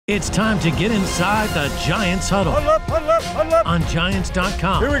It's time to get inside the Giants huddle. Huddle up. On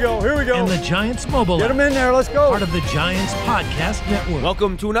Giants.com. Here we go. And the Giants mobile Get app. them in there. Let's go. Part of the Giants Podcast Network.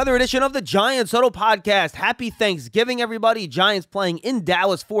 Welcome to another edition of the Giants Huddle Podcast. Happy Thanksgiving, everybody. Giants playing in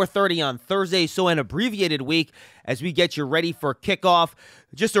Dallas, 4:30 on Thursday, so an abbreviated week as we get you ready for kickoff.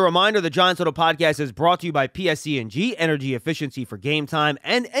 Just a reminder, the Giants Huddle Podcast is brought to you by PSEG, energy efficiency for game time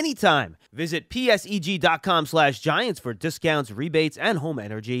and anytime. Visit PSEG.com/Giants for discounts, rebates, and home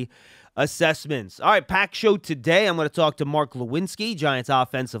energy assessments. All right, pack show today. I'm going to talk to Mark Glowinski, Giants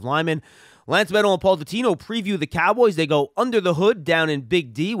offensive lineman. Medow and Paul Dottino preview the Cowboys. They go under the hood down in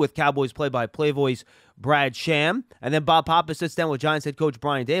Big D with Cowboys play-by-play voice Brad Sham. And then Bob Papa sits down with Giants head coach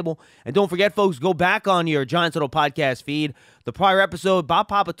Brian Daboll. And don't forget, folks, go back on your Giants Huddle Podcast feed. The prior episode, Bob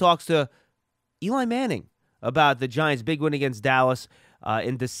Papa talks to Eli Manning about the Giants' big win against Dallas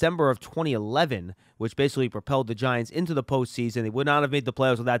in December of 2011, which basically propelled the Giants into the postseason. They would not have made the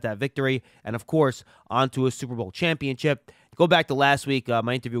playoffs without that victory, and of course, onto a Super Bowl championship. Go back to last week.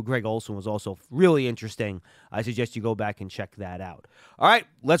 My interview with Greg Olson was also really interesting. I suggest you go back and check that out. All right,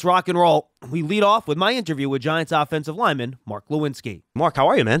 let's rock and roll. We lead off with my interview with Giants offensive lineman Mark Glowinski. Mark, how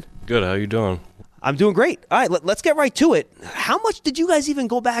are you, man? Good. How you doing? I'm doing great. All right, let's get right to it. How much did you guys even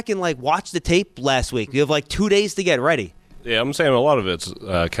go back and watch the tape last week? You have 2 days to get ready. Yeah, I'm saying a lot of it's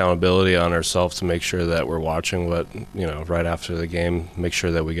accountability on ourselves to make sure that we're watching what, right after the game, make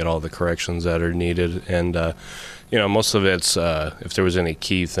sure that we get all the corrections that are needed. And, most of it's if there was any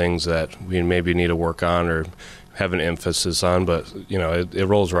key things that we maybe need to work on or have an emphasis on. But, it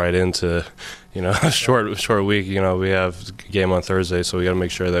rolls right into, a short week. We have a game on Thursday, so we got to make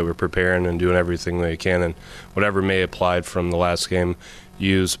sure that we're preparing and doing everything that we can. And whatever may applied from the last game,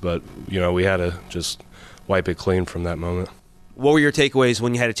 use. But, we had to just wipe it clean from that moment. What were your takeaways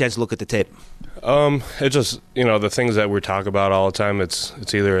when you had a chance to look at the tape? It just, the things that we talk about all the time, it's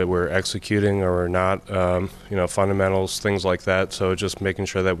either we're executing or we're not, fundamentals, things like that. So just making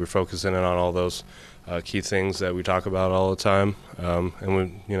sure that we're focusing in on all those key things that we talk about all the time.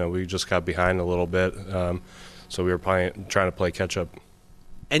 And we just got behind a little bit. So we were trying to play catch up.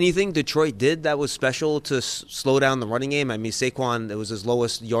 Anything Detroit did that was special to slow down the running game? I mean, Saquon, it was his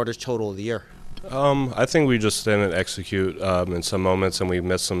lowest yardage total of the year. I think we just didn't execute in some moments, and we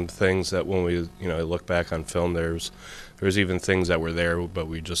missed some things that when we look back on film, there's even things that were there, but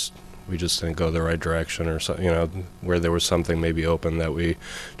we just didn't go the right direction, or so, where there was something maybe open that we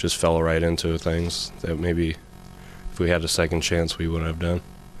just fell right into things that maybe if we had a second chance we wouldn't have done.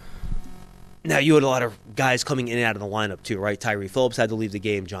 Now, you had a lot of guys coming in and out of the lineup too, right? Tyree Phillips had to leave the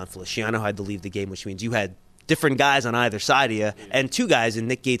game. John Feliciano had to leave the game, which means you had different guys on either side of you, and two guys in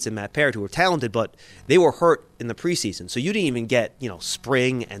Nick Gates and Matt Parrott who were talented, but they were hurt in the preseason. So you didn't even get,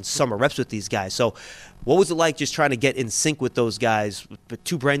 spring and summer reps with these guys. So what was it like just trying to get in sync with those guys, with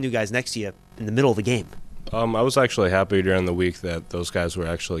two brand new guys next to you in the middle of the game? I was actually happy during the week that those guys were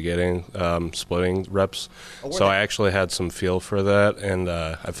actually getting splitting reps. So I actually had some feel for that, and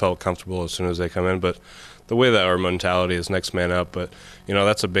I felt comfortable as soon as they come in. But the way that our mentality is next man up, but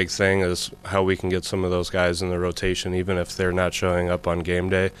that's a big thing is how we can get some of those guys in the rotation, even if they're not showing up on game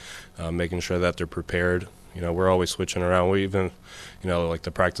day, making sure that they're prepared. We're always switching around. We even, like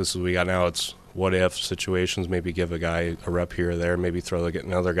the practices we got now, it's what if situations, maybe give a guy a rep here or there, maybe get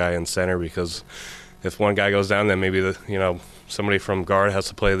another guy in center, because if one guy goes down, then maybe somebody from guard has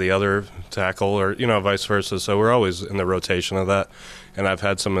to play the other tackle, or vice versa. So we're always in the rotation of that. And I've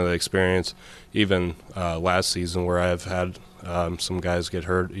had some of the experience even last season where I've had some guys get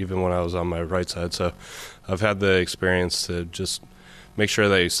hurt even when I was on my right side. So I've had the experience to just make sure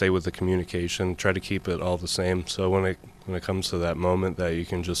that you stay with the communication, try to keep it all the same. So when it comes to that moment, that you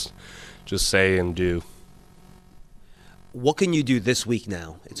can just say and do. What can you do this week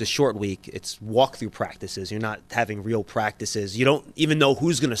now? It's a short week. It's walkthrough practices. You're not having real practices. You don't even know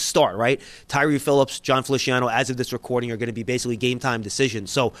who's going to start, right? Tyree Phillips, John Feliciano, as of this recording, are going to be basically game time decisions.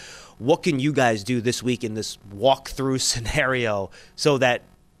 So what can you guys do this week in this walkthrough scenario so that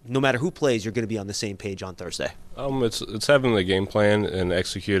no matter who plays, you're going to be on the same page on Thursday? It's having the game plan and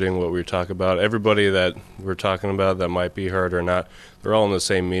executing what we talk about. Everybody that we're talking about that might be hurt or not, they're all in the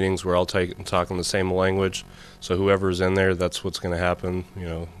same meetings. We're all talking the same language. So whoever's in there, that's what's going to happen.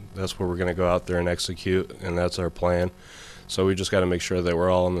 That's where we're going to go out there and execute, and that's our plan. So we just got to make sure that we're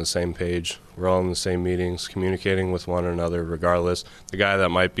all on the same page. We're all in the same meetings, communicating with one another regardless. The guy that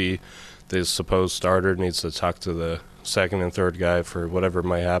might be the supposed starter needs to talk to the second and third guy for whatever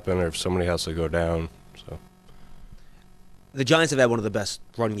might happen, or if somebody has to go down. So the Giants have had one of the best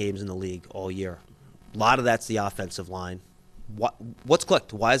run games in the league all year. A lot of that's the offensive line. What's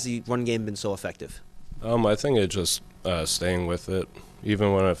clicked? Why has the run game been so effective? I think it's just staying with it.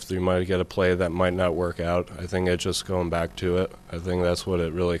 even if you might get a play that might not work out, I think it's just going back to it. I think that's what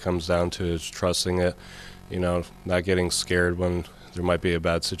it really comes down to, is trusting it, not getting scared when there might be a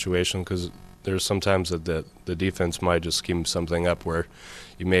bad situation, because there's sometimes that the defense might just scheme something up where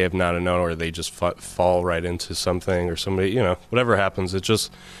you may have not known, or they just fall right into something, or somebody, whatever happens, it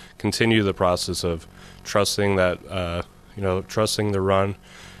just continue the process of trusting that, trusting the run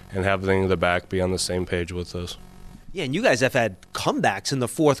and having the back be on the same page with us. Yeah, and you guys have had comebacks in the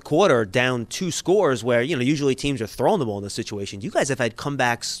fourth quarter down 2 scores where, usually teams are throwing the ball in this situation. You guys have had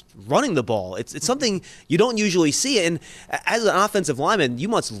comebacks running the ball. It's something you don't usually see. And as an offensive lineman, you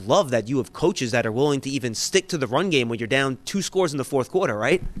must love that you have coaches that are willing to even stick to the run game when you're down 2 scores in the fourth quarter,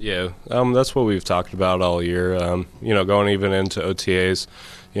 right? Yeah, that's what we've talked about all year. Going even into OTAs,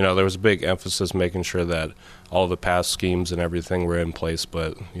 there was a big emphasis making sure that all the pass schemes and everything were in place.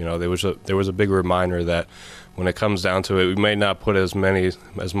 But, there was a big reminder that when it comes down to it, we may not put as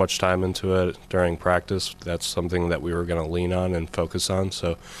much time into it during practice. That's something that we were going to lean on and focus on.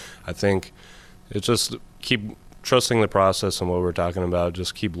 So I think it's just keep trusting the process and what we're talking about,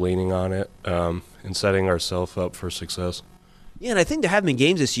 just keep leaning on it and setting ourselves up for success. Yeah, and I think there have been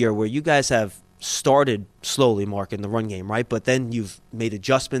games this year where you guys have started slowly, Mark, in the run game, right? But then you've made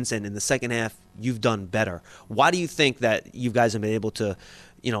adjustments, and in the second half, you've done better. Why do you think that you guys have been able to,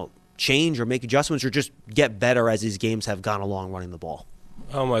 change or make adjustments, or just get better as these games have gone along running the ball?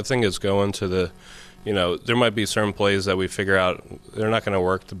 I think it's going to the, there might be certain plays that we figure out they're not going to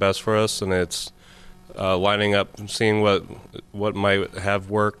work the best for us, and it's lining up, seeing what might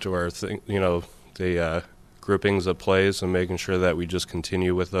have worked, or the groupings of plays, and making sure that we just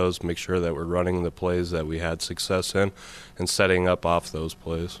continue with those, make sure that we're running the plays that we had success in, and setting up off those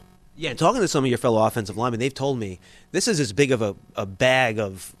plays. Yeah, and talking to some of your fellow offensive linemen, they've told me this is as big of a bag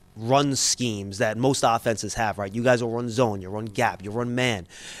of run schemes that most offenses have, right? You guys will run zone, you run gap, you run man.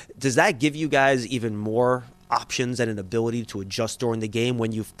 Does that give you guys even more options and an ability to adjust during the game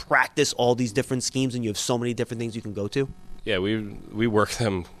when you've practiced all these different schemes and you have so many different things you can go to? Yeah, we work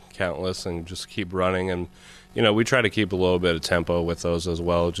them countless and just keep running, and we try to keep a little bit of tempo with those as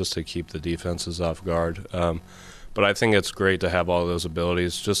well, just to keep the defenses off guard. But I think it's great to have all those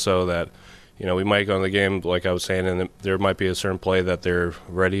abilities, just so that we might go in the game, like I was saying, and there might be a certain play that they're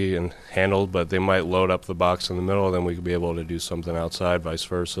ready and handled, but they might load up the box in the middle, and then we could be able to do something outside, vice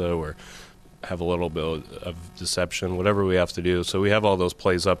versa, or have a little bit of deception, whatever we have to do. So we have all those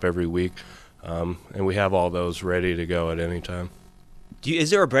plays up every week, and we have all those ready to go at any time.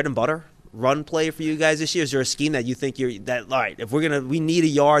 Is there a bread and butter run play for you guys this year? Is there a scheme that you think all right, if we need a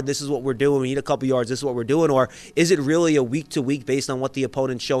yard, this is what we're doing, we need a couple yards, this is what we're doing, or is it really a week to week based on what the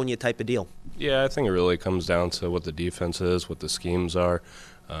opponent's showing you type of deal? Yeah, I think it really comes down to what the defense is, what the schemes are.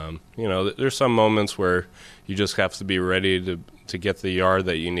 There's some moments where you just have to be ready to get the yard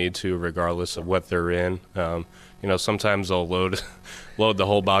that you need to, regardless of what they're in. Sometimes they'll load the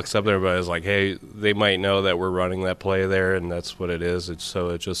whole box up there, but it's like, hey, they might know that we're running that play there, and that's what it is. It's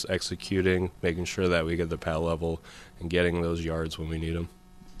just executing, making sure that we get the pad level and getting those yards when we need them.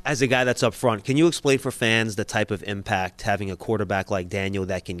 As a guy that's up front, can you explain for fans the type of impact having a quarterback like Daniel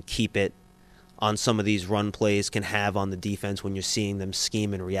that can keep it on some of these run plays can have on the defense when you're seeing them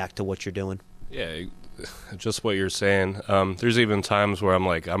scheme and react to what you're doing? Yeah, just what you're saying. There's even times where I'm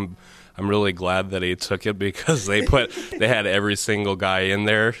like, I'm really glad that he took it, because they had every single guy in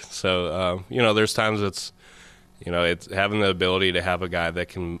there. So there's times it's having the ability to have a guy that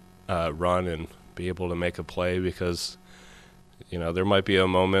can run and be able to make a play, because there might be a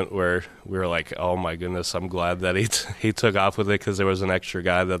moment where we were like, oh my goodness, I'm glad that he took off with it, because there was an extra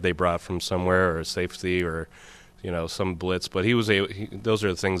guy that they brought from somewhere, or a safety, or some blitz. But those are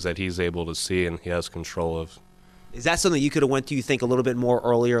the things that he's able to see and he has control of. Is that something you could have went to, you think, a little bit more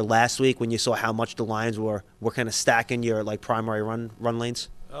earlier last week when you saw how much the Lions were kind of stacking your primary run lanes?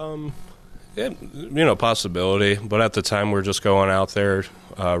 Yeah, possibility. But at the time, we're just going out there,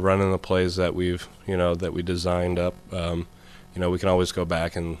 running the plays that we designed up. We can always go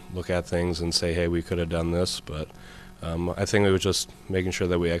back and look at things and say, hey, we could have done this. But I think it was just making sure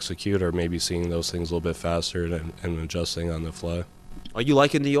that we execute, or maybe seeing those things a little bit faster and adjusting on the fly. Are you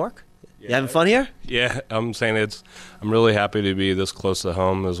liking New York? Yeah. You having fun here? Yeah, I'm really happy to be this close to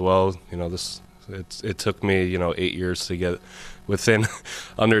home as well. It took me 8 years to get within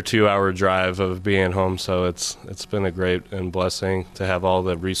under 2-hour drive of being home, so it's been a great and blessing to have all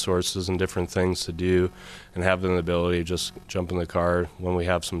the resources and different things to do, and have the ability to just jump in the car when we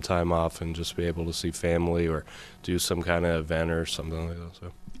have some time off and just be able to see family or do some kind of event or something like that.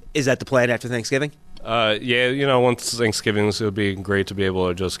 So, is that the plan after Thanksgiving? Yeah, once Thanksgiving, it would be great to be able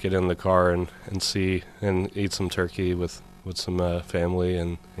to just get in the car and see and eat some turkey with with some family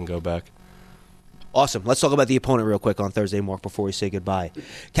and go back. Awesome. Let's talk about the opponent real quick on Thursday, Mark, before we say goodbye.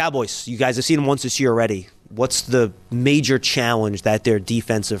 Cowboys, you guys have seen them once this year already. What's the major challenge that their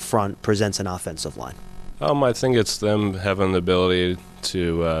defensive front presents an offensive line? I think it's them having the ability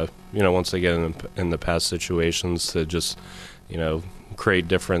to, once they get in the past situations, to just, create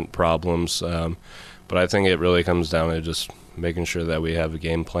different problems. But I think it really comes down to just making sure that we have a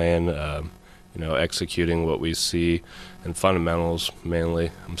game plan, executing what we see, and fundamentals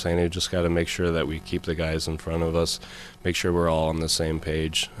mainly. I'm saying you just got to make sure that we keep the guys in front of us, make sure we're all on the same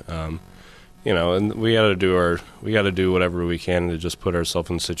page. And we got to do whatever we can to just put ourselves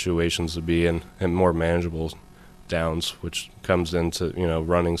in situations to be in more manageable downs, which comes into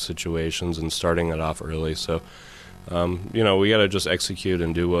running situations and starting it off early. So we got to just execute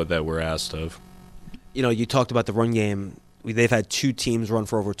and do what that we're asked of. You talked about the run game. They've had 2 teams run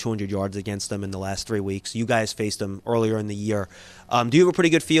for over 200 yards against them in the last 3 weeks. You guys faced them earlier in the year. Do you have a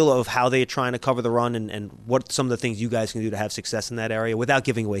pretty good feel of how they're trying to cover the run and what some of the things you guys can do to have success in that area without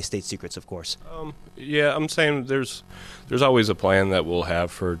giving away state secrets, of course? I'm saying there's always a plan that we'll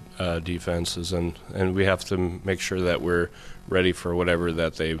have for defenses, and we have to make sure that we're ready for whatever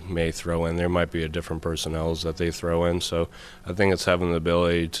that they may throw in. There might be a different personnels that they throw in. So I think it's having the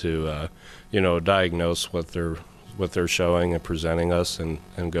ability to, diagnose what they're showing and presenting us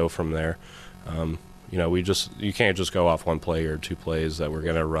and go from there. You can't just go off one play or 2 plays that we're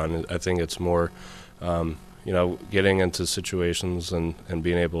going to run. I think it's more, getting into situations and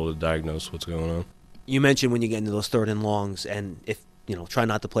being able to diagnose what's going on. You mentioned when you get into those 3rd and longs, and if, try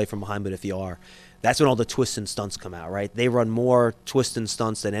not to play from behind, but if you are, that's when all the twists and stunts come out, right? They run more twists and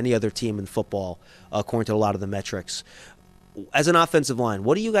stunts than any other team in football, according to a lot of the metrics. As an offensive line,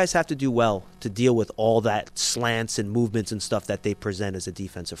 what do you guys have to do well to deal with all that slants and movements and stuff that they present as a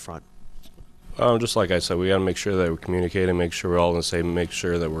defensive front? Just like I said, we got to make sure that we're communicating, make sure we're all in the same, make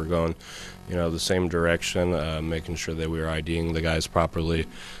sure that we're going, the same direction, making sure that we're IDing the guys properly,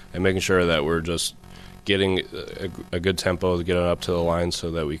 and making sure that we're just getting a good tempo, getting up to the line so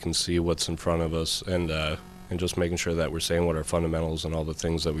that we can see what's in front of us, and just making sure that we're saying what our fundamentals and all the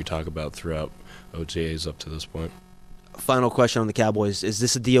things that we talk about throughout OTAs up to this point. Final question on the Cowboys. Is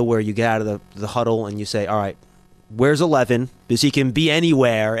this a deal where you get out of the huddle and you say, all right, where's 11? Because he can be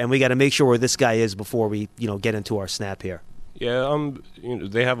anywhere, and we got to make sure where this guy is before we get into our snap here. Yeah,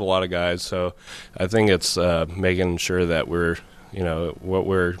 they have a lot of guys, so I think it's making sure that we're, what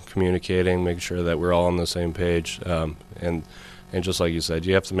we're communicating, making sure that we're all on the same page, and just like you said,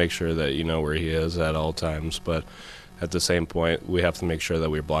 you have to make sure that you know where he is at all times, but at the same point, we have to make sure that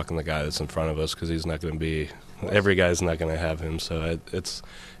we're blocking the guy that's in front of us because he's not going to be – every guy's not going to have him. So it's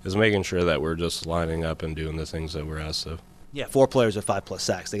making sure that we're just lining up and doing the things that we're asked of. Yeah, 4 players are 5+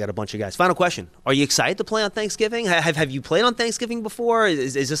 sacks. They got a bunch of guys. Final question. Are you excited to play on Thanksgiving? Have you played on Thanksgiving before?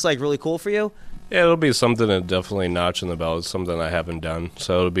 Is this really cool for you? Yeah, it'll be something to definitely notch in the belt. It's something I haven't done.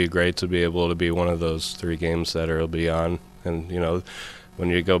 So it'll be great to be able to be one of those 3 games that it'll be on. And,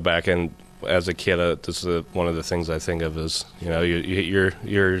 when you go back and as a kid, this is one of the things I think of is, you're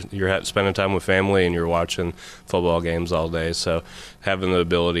spending time with family and you're watching football games all day. So having the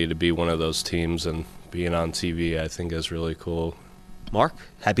ability to be one of those teams and being on TV, I think is really cool. Mark,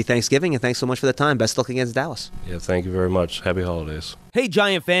 happy Thanksgiving, and thanks so much for the time. Best luck against Dallas. Yeah, thank you very much. Happy holidays. Hey,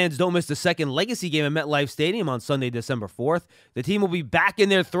 Giant fans, don't miss the second legacy game at MetLife Stadium on Sunday, December 4th. The team will be back in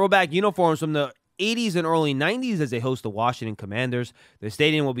their throwback uniforms from the 80s and early 90s as they host the Washington Commanders. The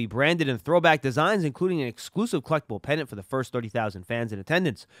stadium will be branded in throwback designs, including an exclusive collectible pennant for the first 30,000 fans in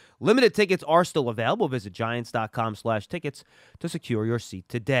attendance. Limited tickets are still available. Visit Giants.com/tickets to secure your seat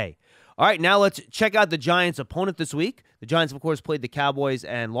today. All right, now let's check out the Giants' opponent this week. The Giants, of course, played the Cowboys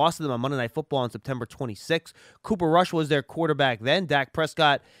and lost to them on Monday Night Football on September 26. Cooper Rush was their quarterback then. Dak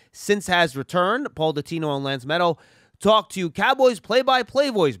Prescott since has returned. Paul Dottino and Lance Medow talk to Cowboys play-by-play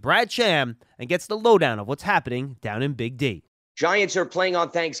voice Brad Sham and gets the lowdown of what's happening down in Big D. Giants are playing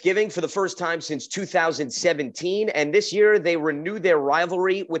on Thanksgiving for the first time since 2017, and this year they renew their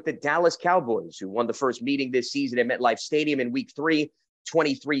rivalry with the Dallas Cowboys, who won the first meeting this season at MetLife Stadium in Week 3,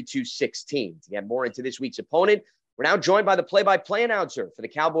 23-16. To get more into this week's opponent, we're now joined by the play-by-play announcer for the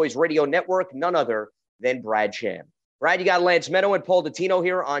Cowboys radio network, none other than Brad Sham. Brad, you got Lance Medow and Paul Dottino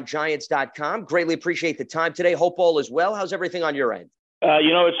here on Giants.com. Greatly appreciate the time today. Hope all is well. How's everything on your end?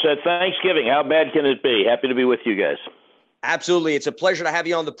 It's Thanksgiving. How bad can it be? Happy to be with you guys. Absolutely. It's a pleasure to have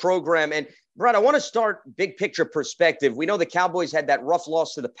you on the program. And, Brad, I want to start big picture perspective. We know the Cowboys had that rough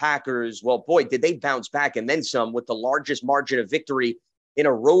loss to the Packers. Well, boy, did they bounce back and then some with the largest margin of victory in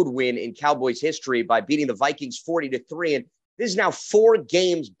a road win in Cowboys history by beating the Vikings 40-3. And This is now 4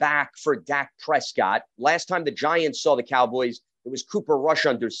 games back for Dak Prescott. Last time the Giants saw the Cowboys, it was Cooper Rush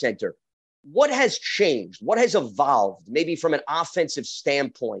under center. What has changed? What has evolved, maybe from an offensive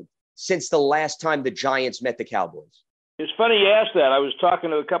standpoint, since the last time the Giants met the Cowboys? It's funny you asked that. I was talking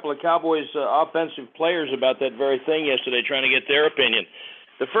to a couple of Cowboys offensive players about that very thing yesterday, trying to get their opinion.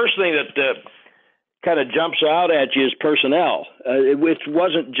 The first thing that kind of jumps out at you is personnel, which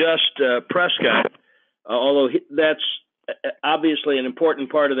wasn't just Prescott, although that's obviously an important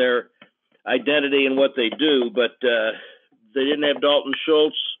part of their identity and what they do, but they didn't have Dalton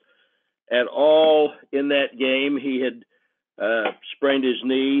Schultz at all in that game. He had sprained his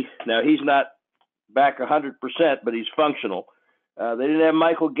knee. Now, he's not back 100%, but he's functional. They didn't have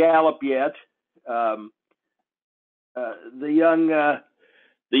Michael Gallup yet. The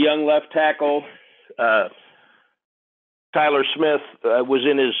young left tackle, Tyler Smith, was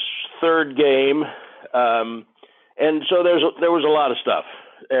in his 3rd game. And so there was a lot of stuff,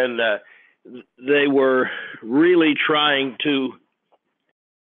 and they were really trying to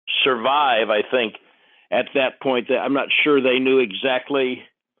survive, I think, at that point. I'm not sure they knew exactly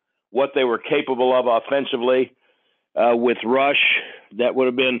what they were capable of offensively. With Rush, that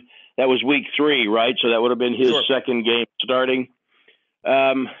was week 3, right? So that would have been his second game starting.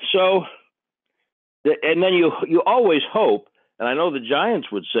 And then you always hope, and I know the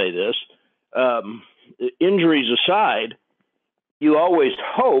Giants would say this, injuries aside, you always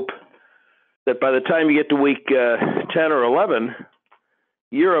hope that by the time you get to week 10 or 11,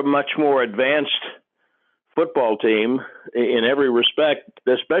 you're a much more advanced football team in every respect,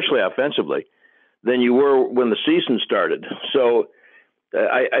 especially offensively, than you were when the season started. So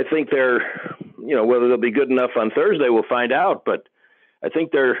I think they're, whether they'll be good enough on Thursday, we'll find out. But I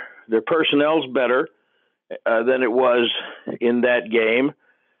think their personnel's better than it was in that game.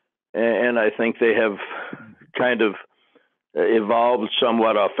 And I think they have kind of evolved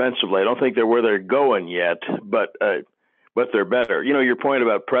somewhat offensively. I don't think they're where they're going yet, but they're better. Your point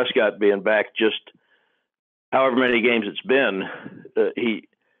about Prescott being back just however many games it's been,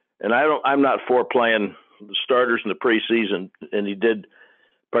 I'm not for playing the starters in the preseason, and he did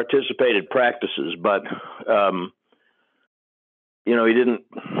participate in practices, but he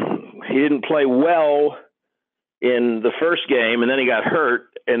didn't play well in the first game, and then he got hurt,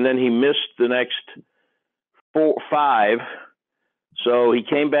 and then he missed the next 5. So he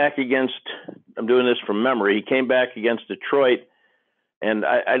came back against, I'm doing this from memory, he came back against Detroit, and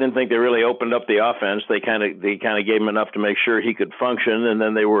I didn't think they really opened up the offense. They kind of gave him enough to make sure he could function, and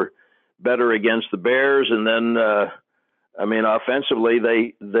then they were better against the Bears, and then offensively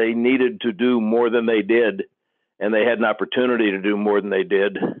they needed to do more than they did, and they had an opportunity to do more than they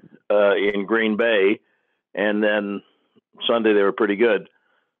did in Green Bay. And then Sunday they were pretty good.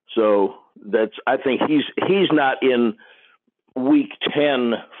 So I think he's not in week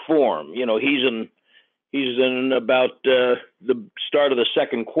 10 form. He's in about the start of the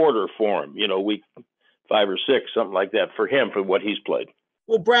second quarter form, week 5 or 6, something like that for him, for what he's played.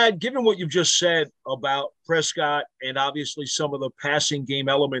 Well, Brad, given what you've just said about Prescott and obviously some of the passing game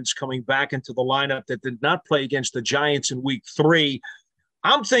elements coming back into the lineup that did not play against the Giants in week 3,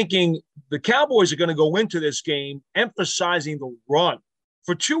 I'm thinking the Cowboys are going to go into this game emphasizing the run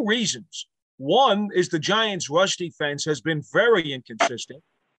for 2 reasons. One is the Giants' rush defense has been very inconsistent.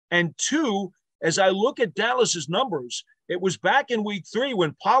 And 2, as I look at Dallas's numbers, it was back in week 3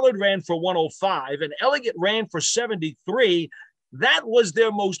 when Pollard ran for 105 and Elliott ran for 73. That was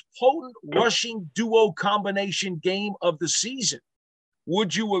their most potent rushing duo combination game of the season.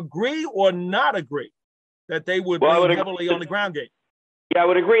 Would you agree or not agree that they would lean heavily on the ground game? Yeah, I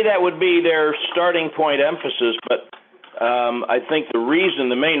would agree that would be their starting point emphasis, but I think the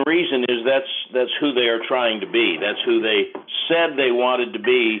main reason is that's who they are trying to be. That's who they said they wanted to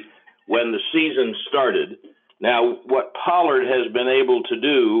be when the season started. Now, what Pollard has been able to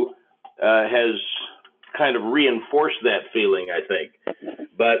do has kind of reinforced that feeling, I think.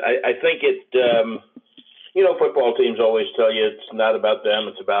 But I think football teams always tell you it's not about them,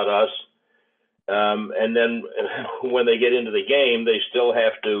 it's about us. And then when they get into the game, they still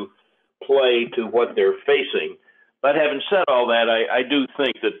have to play to what they're facing. But having said all that, I do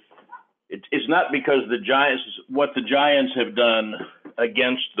think that it's not because what the Giants have done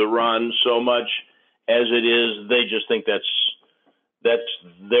against the run so much as it is they just think that's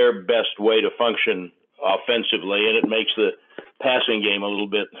their best way to function offensively, and it makes the passing game a little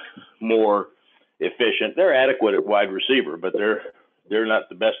bit more efficient. They're adequate at wide receiver, but they're not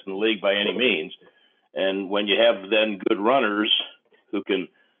the best in the league by any means. And when you have then good runners who can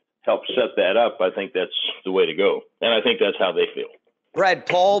help set that up, I think that's the way to go. And I think that's how they feel. Brad,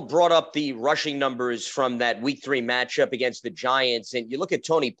 Paul brought up the rushing numbers from that week 3 matchup against the Giants. And you look at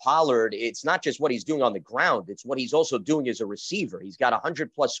Tony Pollard, it's not just what he's doing on the ground, it's what he's also doing as a receiver. He's got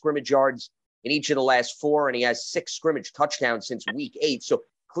 100-plus scrimmage yards in each of the last 4, and he has 6 scrimmage touchdowns since week 8. So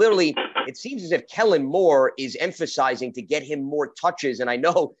clearly, it seems as if Kellen Moore is emphasizing to get him more touches. And I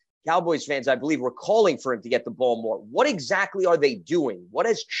know Cowboys fans, I believe, were calling for him to get the ball more. What exactly are they doing? What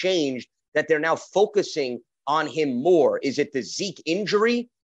has changed that they're now focusing on him more? Is it the Zeke injury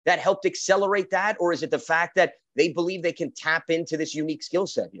that helped accelerate that? Or is it the fact that they believe they can tap into this unique skill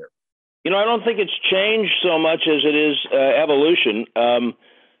set here? You know, I don't think it's changed so much as it is evolution.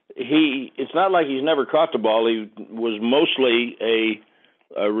 It's not like he's never caught the ball. He was mostly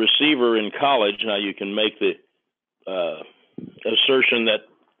a receiver in college. Now you can make the assertion that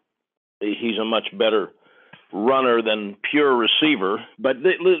he's a much better runner than pure receiver. But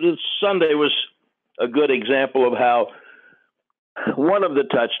Sunday was a good example of how one of the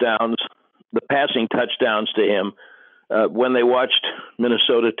touchdowns, the passing touchdowns to him, when they watched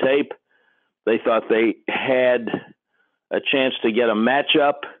Minnesota tape, they thought they had a chance to get a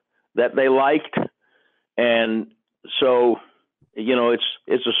matchup that they liked. And so, you know,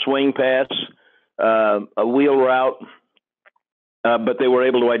 it's a swing pass, a wheel route, but they were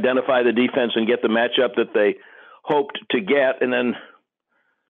able to identify the defense and get the matchup that they hoped to get, and then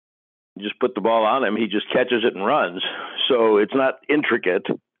just put the ball on him. He just catches it and runs. So it's not intricate,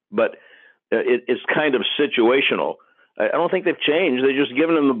 but it's kind of situational. I don't think they've changed. They've just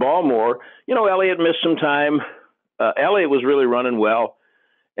given him the ball more. You know, Elliott missed some time. Elliott was really running well,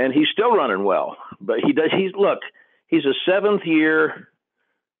 and he's still running well. But he's a seventh-year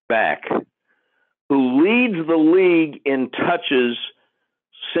back who leads the league in touches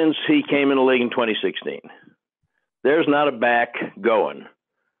since he came in the league in 2016. There's not a back going.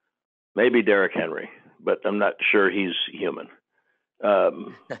 Maybe Derrick Henry, but I'm not sure he's human.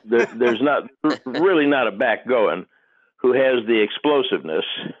 There's not really not a back going who has the explosiveness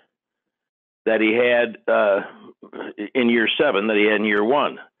that he had in year 7 that he had in year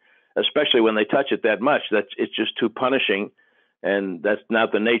 1, especially when they touch it that much. It's just too punishing, and that's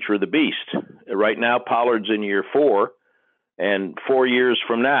not the nature of the beast. Right now, Pollard's in year 4, and 4 years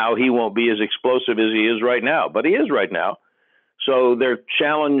from now, he won't be as explosive as he is right now, but he is right now. So their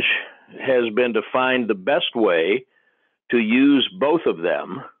challenge has been to find the best way to use both of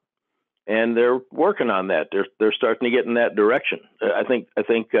them, and they're working on that. They're starting to get in that direction. I think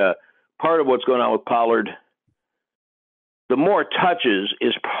part of what's going on with Pollard, the more touches,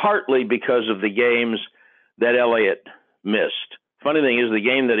 is partly because of the games that Elliott missed. Funny thing is, the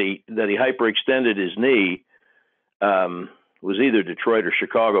game that he hyperextended his knee was either Detroit or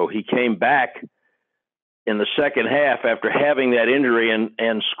Chicago. He came back in the second half after having that injury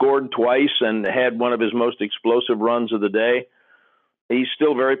and scored twice and had one of his most explosive runs of the day. He's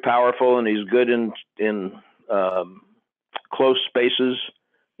still very powerful, and he's good in close spaces.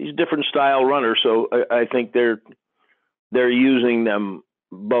 He's a different style runner, so I think they're using them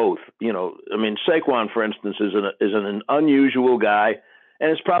both. You know, I mean, Saquon, for instance, is an unusual guy,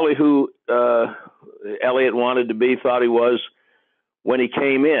 and it's probably who Elliott wanted to be, thought he was when he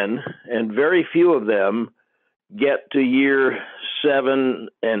came in, and very few of them get to year 7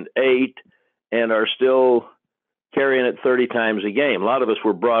 and 8 and are still carrying it 30 times a game. A lot of us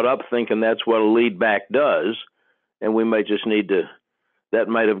were brought up thinking that's what a lead back does, and we might just need to – that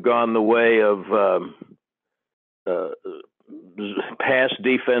might have gone the way of pass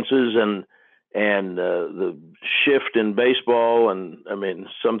defenses and the shift in baseball, and, I mean,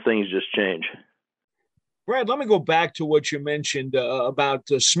 some things just change. Brad, let me go back to what you mentioned about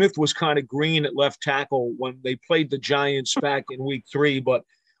Smith was kind of green at left tackle when they played the Giants back in week 3. But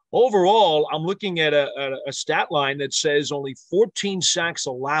overall, I'm looking at a stat line that says only 14 sacks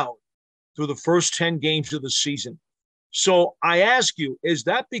allowed through the first 10 games of the season. So I ask you, is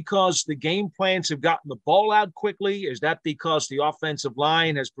that because the game plans have gotten the ball out quickly? Is that because the offensive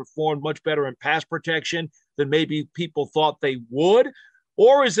line has performed much better in pass protection than maybe people thought they would?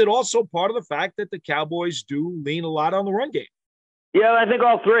 Or is it also part of the fact that the Cowboys do lean a lot on the run game? Yeah, I think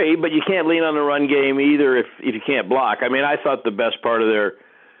all three, but you can't lean on the run game either if you can't block. I mean, I thought the best part of their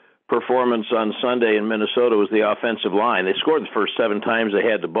performance on Sunday in Minnesota was the offensive line. They scored the first 7 times they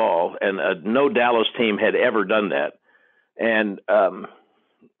had the ball, and no Dallas team had ever done that. And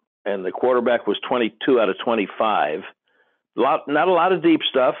the quarterback was 22 out of 25. Not a lot of deep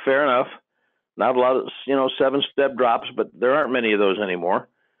stuff, fair enough. Not a lot of 7-step drops, but there aren't many of those anymore.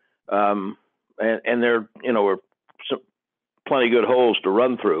 And there were plenty good holes to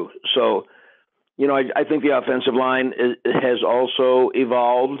run through. So, I think the offensive line has also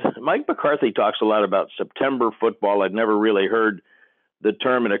evolved. Mike McCarthy talks a lot about September football. I'd never really heard the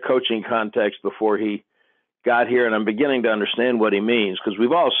term in a coaching context before he got here, and I'm beginning to understand what he means, because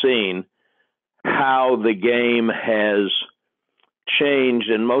we've all seen how the game has changed,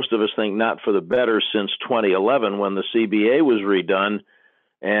 and most of us think not for the better, since 2011 when the CBA was redone,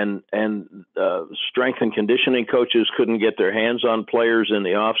 and strength and conditioning coaches couldn't get their hands on players in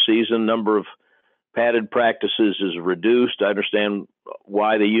the off season. Number of padded practices is reduced. I understand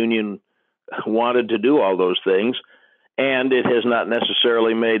why the union wanted to do all those things, and it has not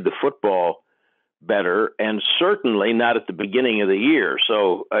necessarily made the football better, and certainly not at the beginning of the year.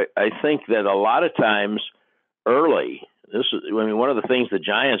 So I think that a lot of times early, one of the things the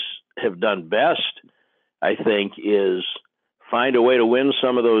Giants have done best, I think, is find a way to win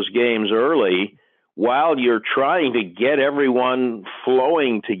some of those games early while you're trying to get everyone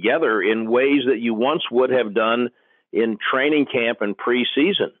flowing together in ways that you once would have done in training camp and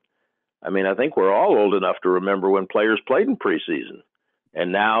preseason. I mean, I think we're all old enough to remember when players played in preseason,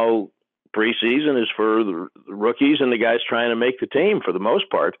 and now preseason is for the rookies and the guys trying to make the team for the most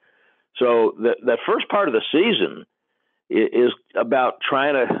part. So that first part of the season is about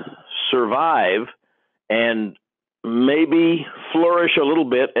trying to survive and maybe flourish a little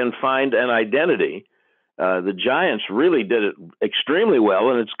bit and find an identity. The Giants really did it extremely well,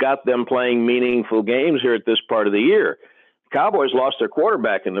 and it's got them playing meaningful games here at this part of the year. Cowboys lost their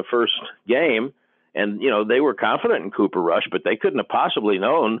quarterback in the first game, and they were confident in Cooper Rush, but they couldn't have possibly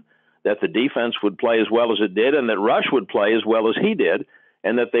known that the defense would play as well as it did, and that Rush would play as well as he did,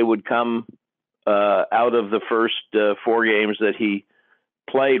 and that they would come out of the first 4 games that he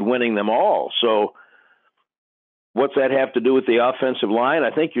played, winning them all. So what's that have to do with the offensive line?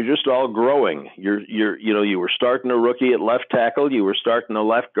 I think you're just all growing. You were starting a rookie at left tackle. You were starting a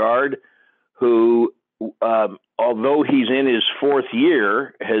left guard who, although he's in his 4th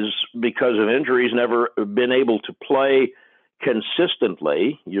year, has, because of injuries, never been able to play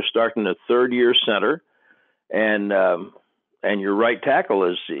consistently. You're starting a 3rd-year center, and your right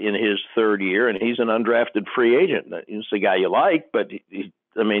tackle is in his 3rd year, and he's an undrafted free agent. He's the guy you like, but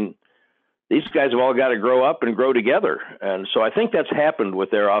these guys have all got to grow up and grow together. And so I think that's happened with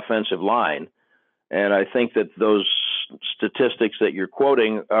their offensive line. And I think that those statistics that you're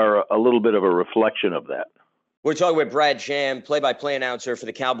quoting are a little bit of a reflection of that. We're talking with Brad Sham, play-by-play announcer for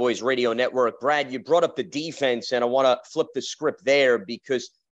the Cowboys Radio Network. Brad, you brought up the defense, and I want to flip the script there because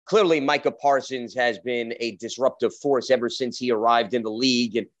clearly Micah Parsons has been a disruptive force ever since he arrived in the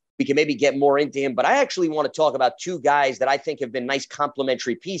league, and we can maybe get more into him. But I actually want to talk about 2 guys that I think have been nice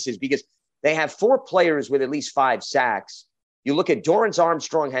complementary pieces because they have 4 players with at least 5 sacks. You look at Dorrance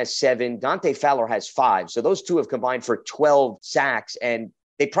Armstrong has 7, Dante Fowler has 5. So those 2 have combined for 12 sacks, and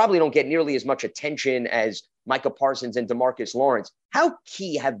they probably don't get nearly as much attention as Micah Parsons and DeMarcus Lawrence. How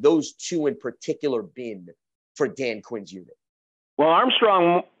key have those 2 in particular been for Dan Quinn's unit? Well,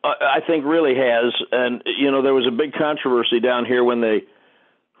 Armstrong, I think, really has. And, there was a big controversy down here when they,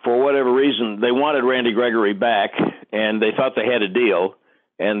 for whatever reason, they wanted Randy Gregory back, and they thought they had a deal,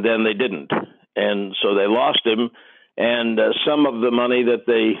 and then they didn't. And so they lost him. And some of the money that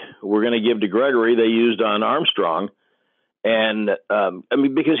they were going to give to Gregory, they used on Armstrong. And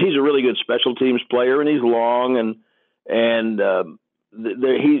because he's a really good special teams player, and he's long, and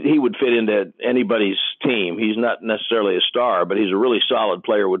he would fit into anybody's team. He's not necessarily a star, but he's a really solid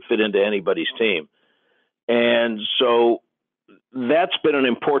player, would fit into anybody's team. And so that's been an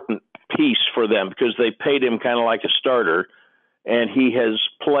important piece for them because they paid him kind of like a starter, and he has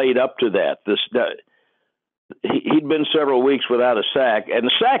played up to that. He'd been several weeks without a sack, and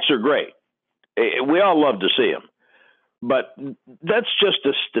the sacks are great. We all love to see them. But that's just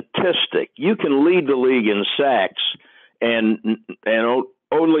a statistic. You can lead the league in sacks and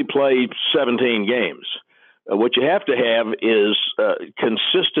only play 17 games. What you have to have is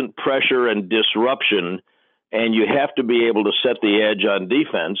consistent pressure and disruption, and you have to be able to set the edge on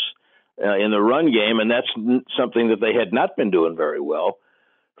defense in the run game, and that's something that they had not been doing very well.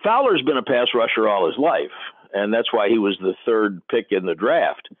 Fowler's been a pass rusher all his life, and that's why he was the 3rd pick in the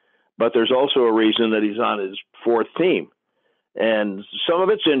draft. But there's also a reason that he's on his 4th team, and some of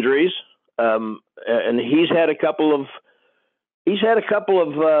it's injuries. And he's had a couple of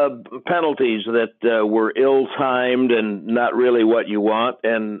penalties that were ill-timed and not really what you want.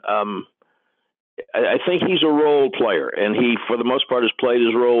 And I think he's a role player, and he, for the most part, has played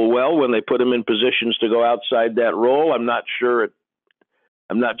his role well when they put him in positions to go outside that role. I'm not sure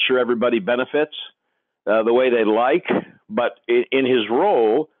everybody benefits the way they like, but in his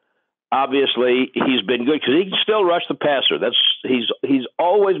role, obviously he's been good because he can still rush the passer. He's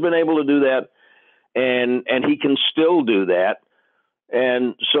always been able to do that, and he can still do that.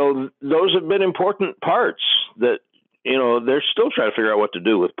 And so those have been important parts that they're still trying to figure out what to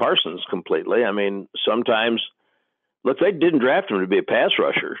do with Parsons completely. I mean, sometimes, look, they didn't draft him to be a pass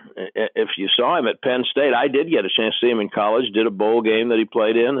rusher. If you saw him at Penn State, I did get a chance to see him in college, did a bowl game that he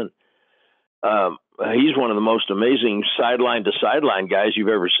played in, and he's one of the most amazing sideline-to-sideline guys you've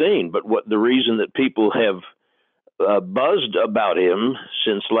ever seen. But the reason that people have buzzed about him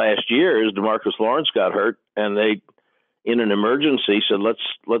since last year is DeMarcus Lawrence got hurt, and they, in an emergency, said,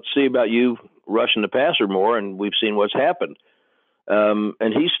 let's see about you rushing the passer more, and we've seen what's happened.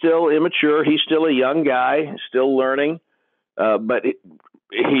 And he's still immature. He's still a young guy, still learning, but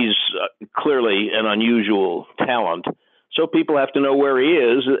he's clearly an unusual talent. So people have to know where he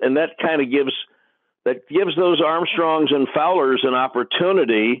is, and that kind of gives those Armstrongs and Fowlers an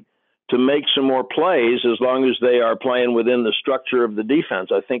opportunity to make some more plays as long as they are playing within the structure of the defense.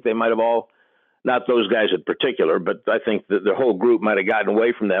 I think they might have all, not those guys in particular, but I think that the whole group might have gotten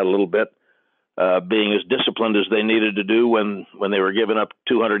away from that a little bit, being as disciplined as they needed to do when they were giving up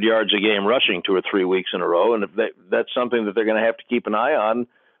 200 yards a game rushing 2 or 3 weeks in a row. And that's something that they're going to have to keep an eye on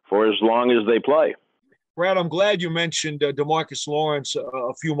for as long as they play. Brad, I'm glad you mentioned DeMarcus Lawrence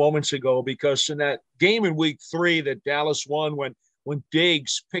a few moments ago, because in that game in week 3 that Dallas won, when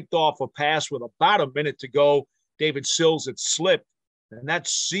Diggs picked off a pass with about a minute to go, David Sills had slipped, and that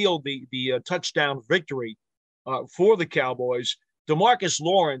sealed the touchdown victory for the Cowboys. DeMarcus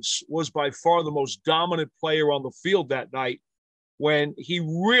Lawrence was by far the most dominant player on the field that night, when he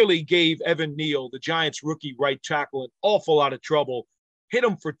really gave Evan Neal, the Giants rookie right tackle, an awful lot of trouble, hit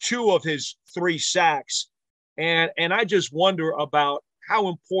him for 2 of his 3 sacks. And I just wonder about how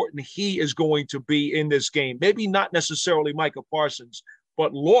important he is going to be in this game. Maybe not necessarily Micah Parsons,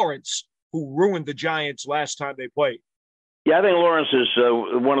 but Lawrence, who ruined the Giants last time they played. Yeah, I think Lawrence is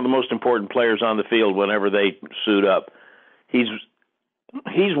one of the most important players on the field whenever they suit up.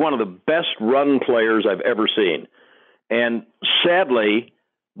 He's one of the best run players I've ever seen. And sadly,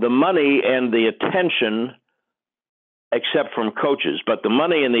 the money and the attention, except from coaches, but the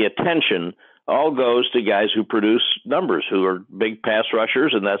money and the attention all goes to guys who produce numbers, who are big pass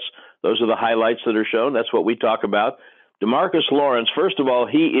rushers, and those are the highlights that are shown. That's what we talk about. DeMarcus Lawrence, first of all,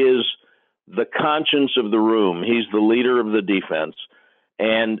 he is the conscience of the room. He's the leader of the defense,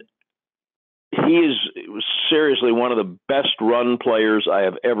 and he is seriously one of the best run players I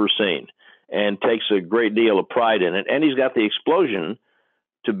have ever seen, and takes a great deal of pride in it. And he's got the explosion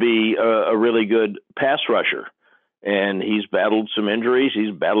to be a really good pass rusher. And he's battled some injuries.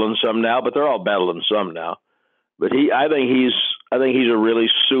 He's battling some now, but they're all battling some now. But I think he's a really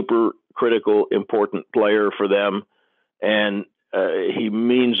super critical, important player for them, and he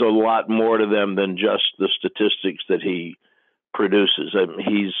means a lot more to them than just the statistics that he produces. I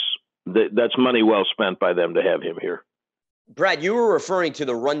mean, that's money well spent by them to have him here. Brad, you were referring to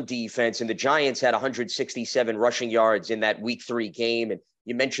the run defense, and the Giants had 167 rushing yards in that week 3 game, and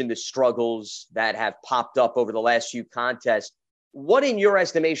you mentioned the struggles that have popped up over the last few contests. What, in your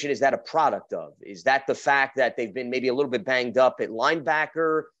estimation, is that a product of? Is that the fact that they've been maybe a little bit banged up at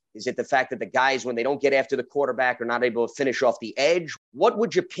linebacker? Is it the fact that the guys, when they don't get after the quarterback, are not able to finish off the edge? What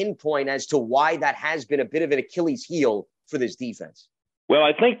would you pinpoint as to why that has been a bit of an Achilles heel for this defense? Well,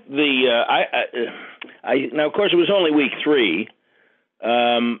 I think now, of course, it was only week 3.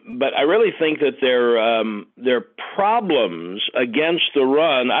 But I really think that their problems against the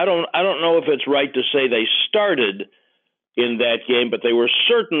run, I don't know if it's right to say they started in that game, but they were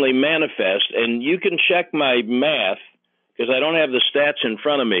certainly manifest. And you can check my math, because I don't have the stats in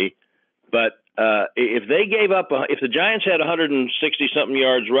front of me. But if they gave up, if the Giants had 160-something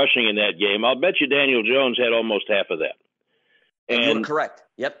yards rushing in that game, I'll bet you Daniel Jones had almost half of that. And you're correct.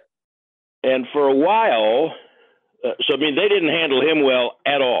 Yep. And for a while, so, I mean, they didn't handle him well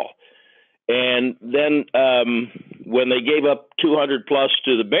at all. And then when they gave up 200-plus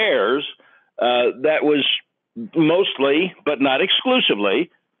to the Bears, that was mostly, but not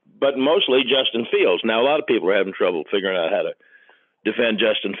exclusively, but mostly Justin Fields. Now, a lot of people are having trouble figuring out how to defend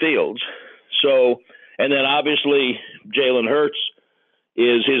Justin Fields. So, and then obviously Jalen Hurts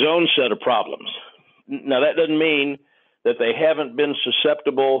is his own set of problems. Now, that doesn't mean that they haven't been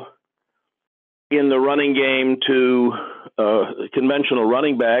susceptible in the running game to conventional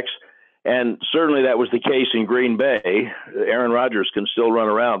running backs, and certainly that was the case in Green Bay. Aaron Rodgers can still run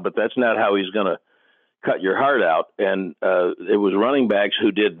around, but that's not how he's going to cut your heart out, and it was running backs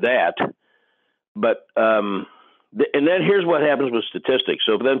who did that. But and then here's what happens with statistics.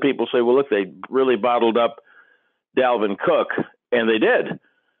 So then people say, well, look, they really bottled up Dalvin Cook, and they did.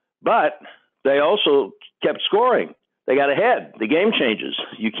 But they also kept scoring. They got ahead. The game changes.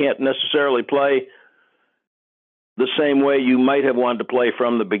 You can't necessarily play the same way you might have wanted to play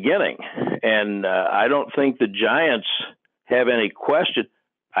from the beginning. And I don't think the Giants have any question.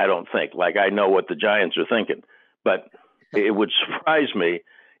 I don't think, like I know what the Giants are thinking, but it would surprise me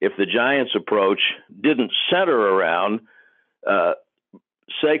if the Giants' approach didn't center around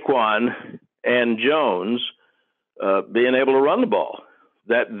Saquon and Jones being able to run the ball.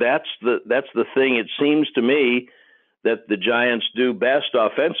 That's the thing. It seems to me that the Giants do best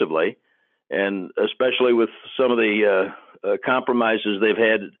offensively, and especially with some of the compromises they've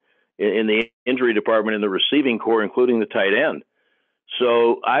had in the injury department in the receiving core, including the tight end.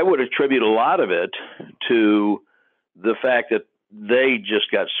 So I would attribute a lot of it to the fact that they just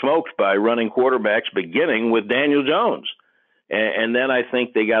got smoked by running quarterbacks, beginning with Daniel Jones. And then I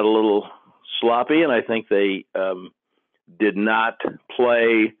think they got a little sloppy, and I think they did not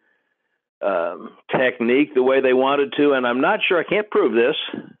play technique the way they wanted to. And I'm not sure, I can't prove this,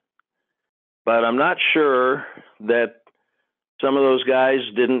 but I'm not sure that some of those guys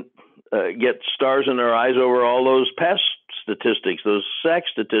didn't get stars in their eyes over all those pass statistics, those sack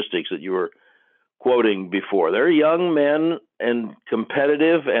statistics that you were quoting before. They're young men and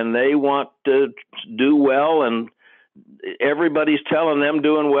competitive, and they want to do well, and everybody's telling them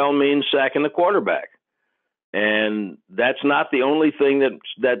doing well means sacking the quarterback. And that's not the only thing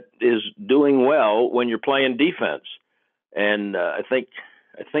that is doing well when you're playing defense. And I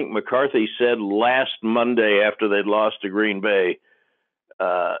think McCarthy said last Monday after they'd lost to Green Bay,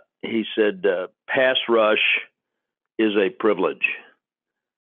 he said pass rush is a privilege,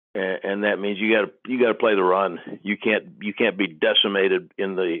 and that means you got to play the run. You can't be decimated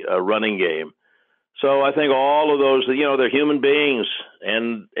in the running game. So I think all of those, they're human beings,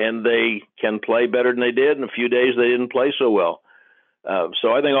 and they can play better than they did. In a few days, they didn't play so well.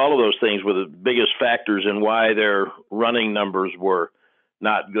 So I think all of those things were the biggest factors in why their running numbers were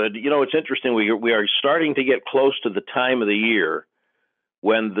not good. It's interesting. We are starting to get close to the time of the year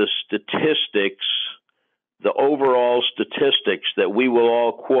when the statistics, the overall statistics that we will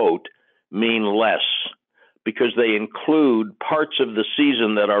all quote, mean less, because they include parts of the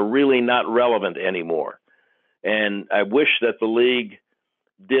season that are really not relevant anymore. And I wish that the league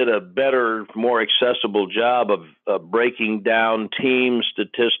did a better, more accessible job of breaking down team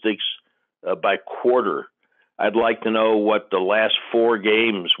statistics by quarter. I'd like to know what the last 4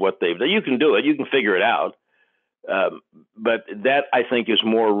 games, what they've done. You can do it. You can figure it out. But that, I think, is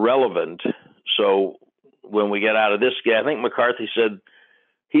more relevant. So when we get out of this game, I think McCarthy said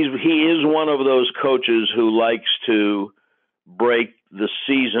he is one of those coaches who likes to break the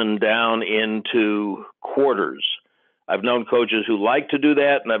season down into quarters. I've known coaches who like to do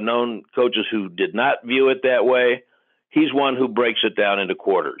that, and I've known coaches who did not view it that way. He's one who breaks it down into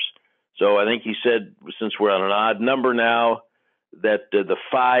quarters. So I think he said, since we're on an odd number now, that the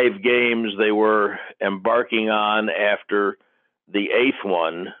 5 games they were embarking on after the 8th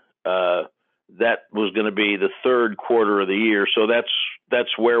one, that was going to be the 3rd quarter of the year. So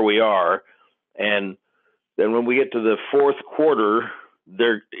that's where we are. And then when we get to the 4th quarter,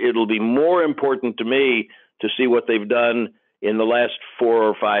 it'll be more important to me to see what they've done in the last 4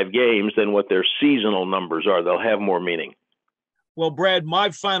 or 5 games than what their seasonal numbers are. They'll have more meaning. Well, Brad, my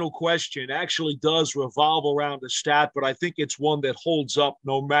final question actually does revolve around a stat, but I think it's one that holds up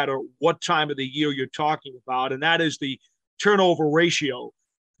no matter what time of the year you're talking about, and that is the turnover ratio,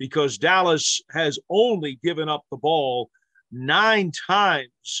 because Dallas has only given up the ball 9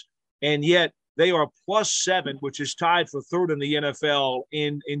 times, and yet they are +7, which is tied for 3rd in the NFL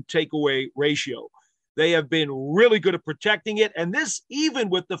in takeaway ratio. They have been really good at protecting it, and this even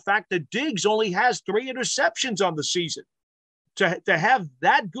with the fact that Diggs only has 3 interceptions on the season. To have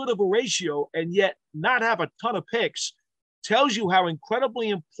that good of a ratio and yet not have a ton of picks tells you how incredibly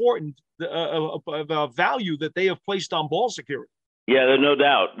important the value that they have placed on ball security. Yeah, there's no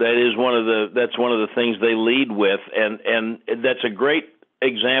doubt. That's one of the things they lead with, and that's a great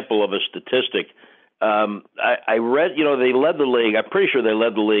example of a statistic. I read, they led the league. I'm pretty sure they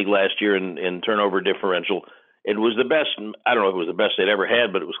led the league last year in turnover differential. It was the best. I don't know if it was the best they'd ever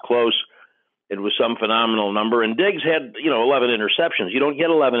had, but it was close. It was some phenomenal number. And Diggs had, 11 interceptions. You don't get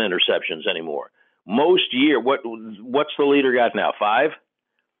 11 interceptions anymore. Most year, what's the leader got now? 5?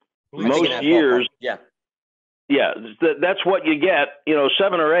 Most years, yeah, that's what you get.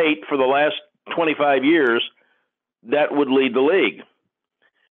 7 or 8 for the last 25 years. That would lead the league.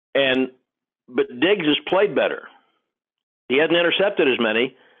 But Diggs has played better. He hasn't intercepted as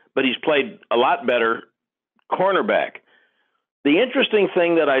many, but he's played a lot better cornerback. The interesting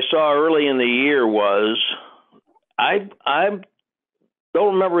thing that I saw early in the year was I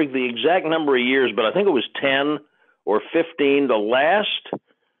don't remember the exact number of years, but I think it was 10 or 15. The last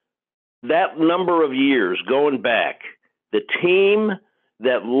that number of years going back, the team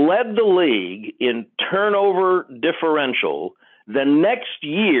that led the league in turnover differential, the next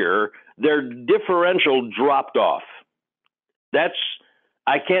year, their differential dropped off.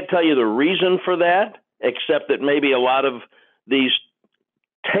 I can't tell you the reason for that, except that maybe a lot of these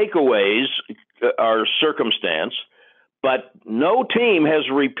takeaways are circumstance, but no team has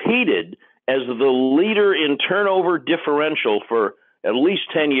repeated as the leader in turnover differential for at least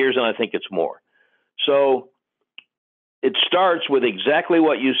 10 years, and I think it's more. So it starts with exactly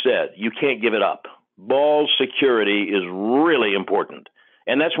what you said. You can't give it up. Ball security is really important.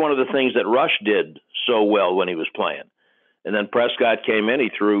 And that's one of the things that Rush did so well when he was playing. And then Prescott came in, he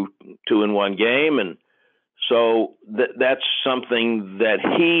threw 2 in one game. And so that's something that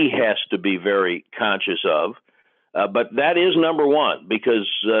he has to be very conscious of. But that is number one, because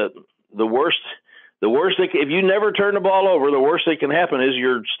the worst if you never turn the ball over, the worst that can happen is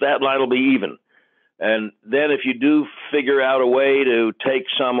your stat line will be even. And then if you do figure out a way to take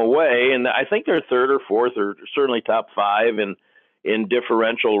some away, and I think they're third or fourth or certainly top 5 in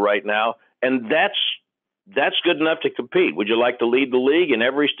differential right now, and that's good enough to compete. Would you like to lead the league in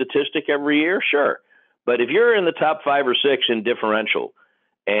every statistic every year? Sure. But if you're in the top 5 or 6 in differential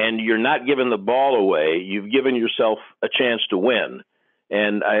and you're not giving the ball away, you've given yourself a chance to win.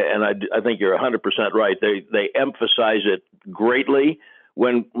 And I think you're 100% right. They emphasize it greatly.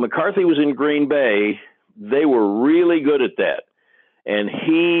 When McCarthy was in Green Bay, they were really good at that. And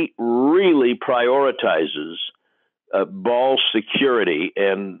he really prioritizes ball security.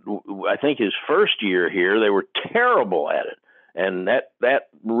 And I think his first year here, they were terrible at it. And that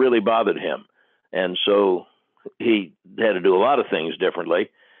really bothered him. And so he had to do a lot of things differently.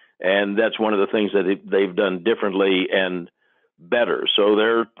 And that's one of the things that they've done differently and better.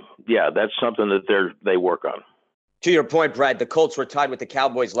 So that's something that they work on. To your point, Brad, the Colts were tied with the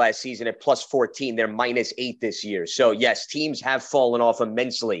Cowboys last season at plus 14. They're minus 8 this year. So, yes, teams have fallen off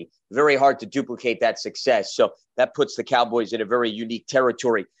immensely. Very hard to duplicate that success. So that puts the Cowboys in a very unique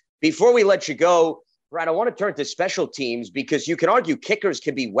territory. Before we let you go, Brad, I want to turn to special teams because you can argue kickers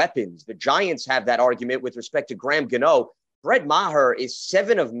can be weapons. The Giants have that argument with respect to Graham Gano. Brett Maher is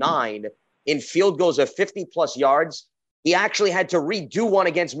 7 of 9 in field goals of 50-plus yards. He actually had to redo one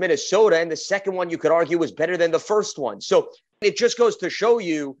against Minnesota, and the second one, you could argue, was better than the first one. So it just goes to show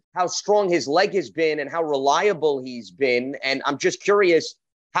you how strong his leg has been and how reliable he's been. And I'm just curious,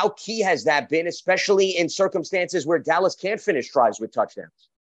 how key has that been, especially in circumstances where Dallas can't finish drives with touchdowns?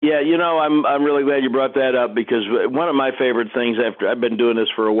 Yeah, I'm really glad you brought that up, because one of my favorite things after I've been doing this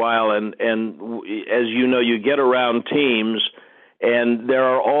for a while, and as you know, you get around teams, and there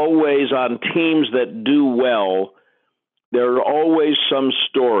are always on teams that do well, there are always some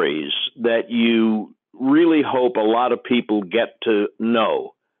stories that you really hope a lot of people get to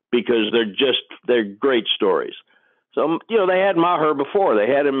know, because they're great stories. So, they had Maher before. They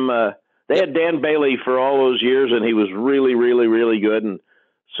had him. They had Dan Bailey for all those years, and he was really, really, really good. And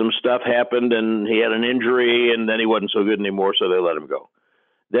some stuff happened, and he had an injury, and then he wasn't so good anymore, so they let him go.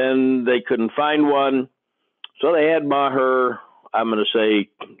 Then they couldn't find one, so they had Maher, I'm going to say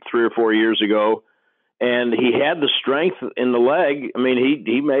 3 or 4 years ago, and he had the strength in the leg. I mean,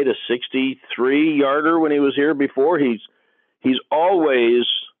 he made a 63-yarder when he was here before. He's always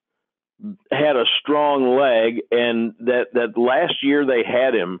had a strong leg, and that last year they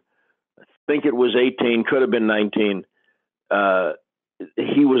had him, I think it was 18, could have been 19,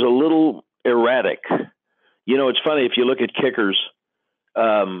 he was a little erratic. It's funny, if you look at kickers,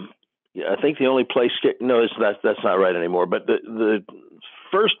 I think the only place that's not right anymore, but the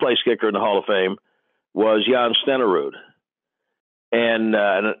first place kicker in the Hall of Fame was Jan Stenerud. And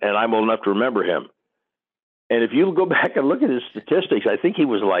I'm old enough to remember him. And if you go back and look at his statistics, I think he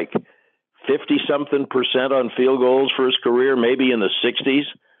was like 50-something% on field goals for his career, maybe in the 60s.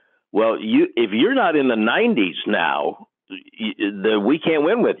 Well, if you're not in the 90s now, we can't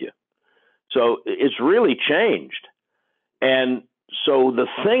win with you. So it's really changed. And so the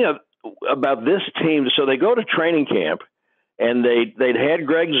thing about this team, so they go to training camp, and they'd had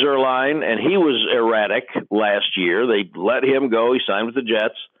Greg Zuerlein, and he was erratic last year. They let him go. He signed with the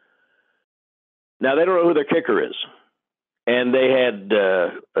Jets. Now they don't know who their kicker is. And they had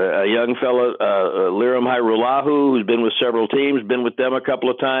a young fella, Liram Hairulahu, who's been with several teams, been with them a couple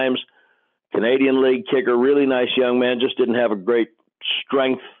of times. Canadian League kicker, really nice young man, just didn't have a great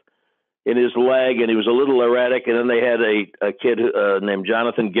strength in his leg, and he was a little erratic. And then they had a kid named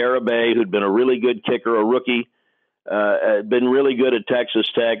Jonathan Garibay, who'd been a really good kicker, a rookie, had been really good at Texas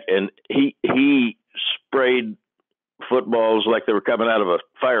Tech, and he sprayed footballs like they were coming out of a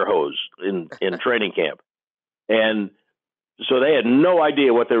fire hose in training camp. And so they had no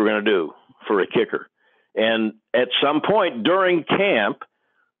idea what they were going to do for a kicker. And at some point during camp,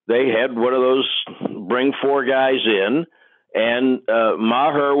 they had one of those bring 4 guys in, and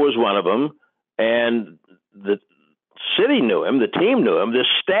Maher was one of them. And the city knew him, the team knew him, the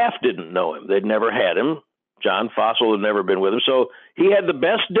staff didn't know him. They'd never had him. John Fossil had never been with him. So he had the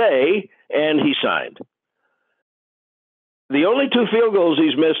best day, and he signed. The only 2 field goals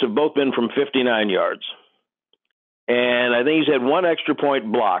he's missed have both been from 59 yards. And I think he's had 1 extra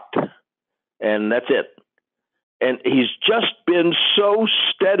point blocked, and that's it. And he's just been so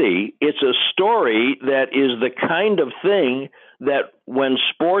steady. It's a story that is the kind of thing that when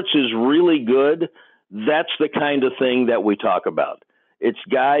sports is really good, that's the kind of thing that we talk about. It's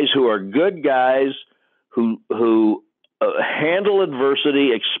guys who are good guys who handle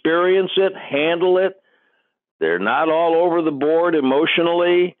adversity, experience it, handle it. They're not all over the board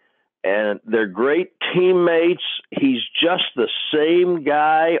emotionally, and they're great teammates. He's just the same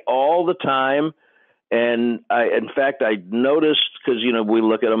guy all the time. And in fact, I noticed, because, we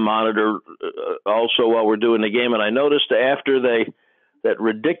look at a monitor also while we're doing the game, and I noticed after that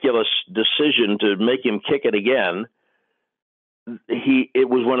ridiculous decision to make him kick it again, it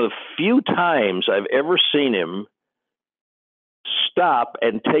was one of the few times I've ever seen him stop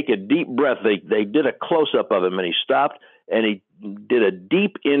and take a deep breath. They did a close-up of him, and he stopped, and he did a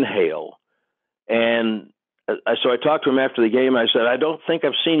deep inhale. And so I talked to him after the game. I said, I don't think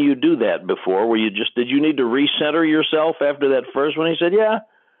I've seen you do that before. Did you need to recenter yourself after that first one? He said, yeah,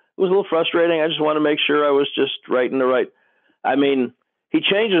 it was a little frustrating. I just want to make sure I was just right in the right. I mean, he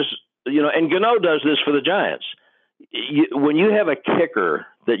changes, and Gano does this for the Giants. When you have a kicker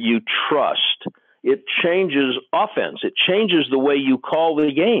that you trust, it changes offense. It changes the way you call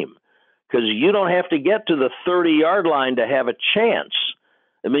the game, because you don't have to get to the 30-yard line to have a chance.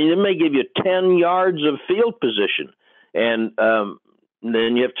 I mean, it may give you 10 yards of field position. And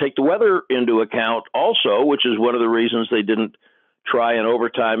then you have to take the weather into account also, which is one of the reasons they didn't try an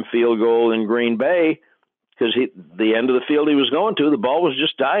overtime field goal in Green Bay, because the end of the field he was going to, the ball was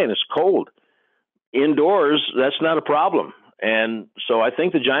just dying. It's cold. Indoors, that's not a problem. And so I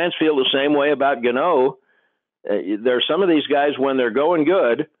think the Giants feel the same way about Gano. There are some of these guys, when they're going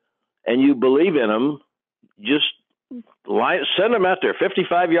good and you believe in them, just send them out there.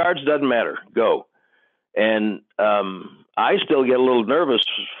 55 yards, doesn't matter. Go. And I still get a little nervous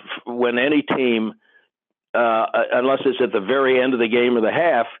when any team, unless it's at the very end of the game or the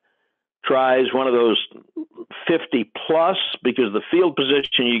half, tries one of those 50-plus, because the field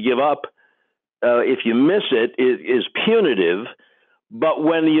position you give up, if you miss it, is punitive. But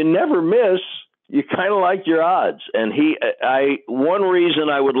when you never miss, you kind of like your odds. And one reason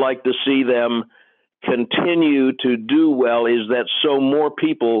I would like to see them continue to do well is that so more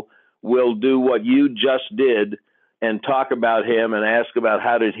people will do what you just did and talk about him and ask about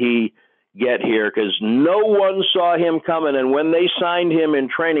how did he get here, because no one saw him coming. And when they signed him in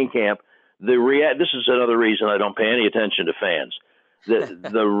training camp, this is another reason I don't pay any attention to fans.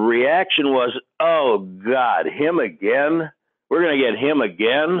 The reaction was, oh, God, him again? We're going to get him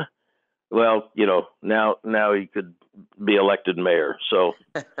again? Well, now he could be elected mayor. So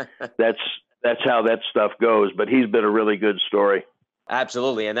that's how that stuff goes. But he's been a really good story.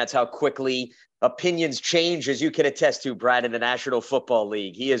 Absolutely. And that's how quickly opinions change, as you can attest to, Brad, in the National Football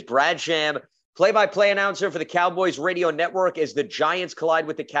League. He is Brad Sham, play-by-play announcer for the Cowboys Radio Network, as the Giants collide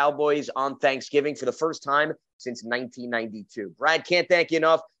with the Cowboys on Thanksgiving for the first time since 1992. Brad, can't thank you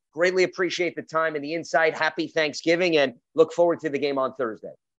enough. Greatly appreciate the time and the insight. Happy Thanksgiving, and look forward to the game on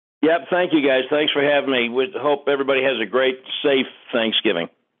Thursday. Yep, thank you, guys. Thanks for having me. We hope everybody has a great, safe Thanksgiving.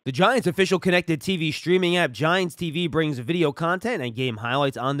 The Giants' official connected TV streaming app, Giants TV, brings video content and game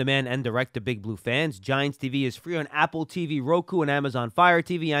highlights on demand and direct to Big Blue fans. Giants TV is free on Apple TV, Roku, and Amazon Fire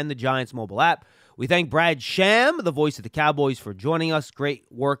TV, and the Giants mobile app. We thank Brad Sham, the voice of the Cowboys, for joining us. Great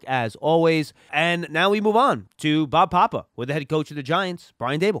work as always. And now we move on to Bob Papa with the head coach of the Giants,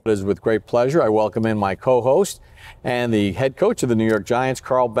 Brian Daboll. It is with great pleasure I welcome in my co-host and the head coach of the New York Giants,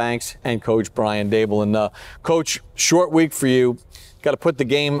 Carl Banks, and Coach Brian Daboll. And Coach, short week for you. Got to put the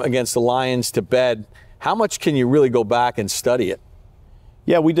game against the Lions to bed. How much can you really go back and study it?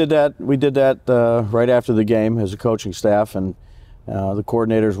 Yeah, we did that. We did that right after the game as a coaching staff, and the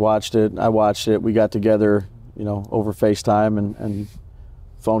coordinators watched it. I watched it. We got together, over FaceTime and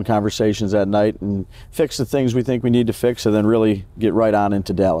phone conversations that night and fix the things we think we need to fix, and then really get right on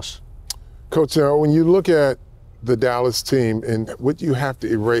into Dallas. Coach, when you look at the Dallas team and what you have to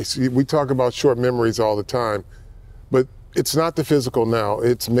erase, we talk about short memories all the time, but it's not the physical now.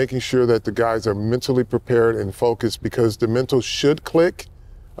 It's making sure that the guys are mentally prepared and focused, because the mental should click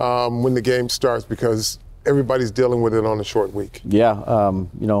when the game starts, because everybody's dealing with it on a short week. Yeah,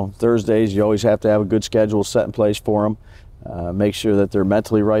 Thursdays, you always have to have a good schedule set in place for them. Make sure that they're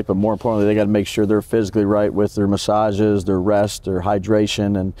mentally right, but more importantly, they got to make sure they're physically right with their massages, their rest, their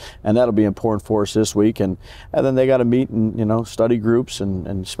hydration, and that'll be important for us this week. And then they got to meet and study groups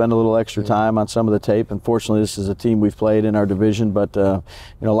and spend a little extra time on some of the tape. Unfortunately, this is a team we've played in our division, but a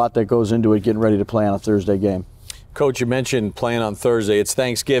lot that goes into it, getting ready to play on a Thursday game. Coach, you mentioned playing on Thursday. It's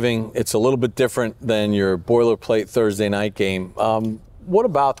Thanksgiving. It's a little bit different than your boilerplate Thursday night game. What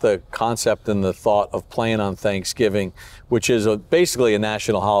about the concept and the thought of playing on Thanksgiving, which is basically a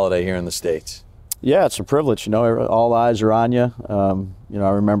national holiday here in the States? Yeah, it's a privilege. All eyes are on you. I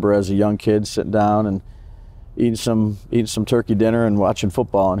remember as a young kid sitting down and eating some turkey dinner and watching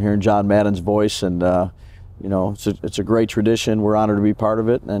football and hearing John Madden's voice. And it's a great tradition. We're honored to be part of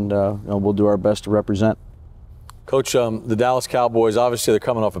it, and we'll do our best to represent. Coach, the Dallas Cowboys, obviously they're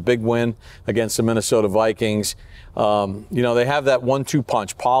coming off a big win against the Minnesota Vikings. They have that 1-2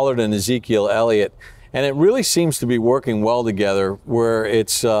 punch, Pollard and Ezekiel Elliott, and it really seems to be working well together where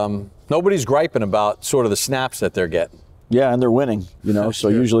it's nobody's griping about sort of the snaps that they're getting. Yeah, and they're winning, so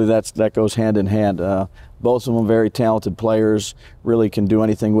usually that goes hand in hand. Both of them very talented players, really can do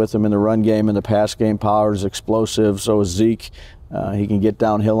anything with them in the run game, in the pass game. Pollard's explosive, so is Zeke. He can get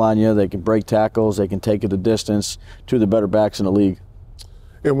downhill on you. They can break tackles. They can take it the distance. Two of the better backs in the league.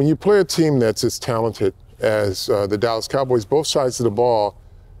 And when you play a team that's as talented as the Dallas Cowboys, both sides of the ball,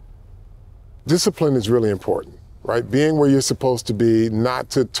 discipline is really important, right? Being where you're supposed to be, not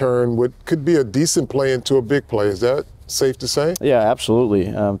to turn what could be a decent play into a big play. Is that safe to say? Yeah,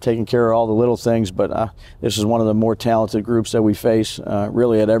 absolutely. Taking care of all the little things, but this is one of the more talented groups that we face,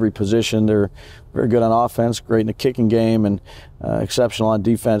 really at every position. They're very good on offense, great in the kicking game, and exceptional on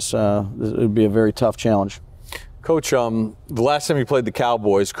defense. It would be a very tough challenge. Coach, the last time you played the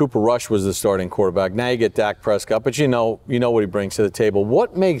Cowboys, Cooper Rush was the starting quarterback. Now you get Dak Prescott, but you know what he brings to the table.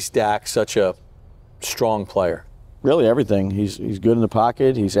 What makes Dak such a strong player? Really everything. He's good in the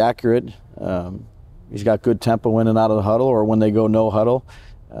pocket. He's accurate. He's got good tempo in and out of the huddle, or when they go no huddle.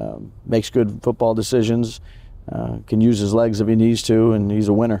 Makes good football decisions. Can use his legs if he needs to, and he's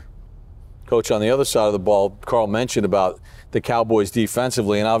a winner. Coach, on the other side of the ball, Carl mentioned about the Cowboys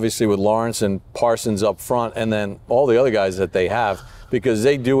defensively, and obviously with Lawrence and Parsons up front, and then all the other guys that they have, because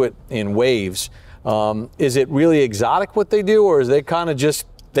they do it in waves. Is it really exotic what they do, or is they kind of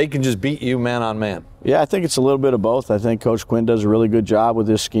they can just beat you man on man? Yeah, I think it's a little bit of both. I think Coach Quinn does a really good job with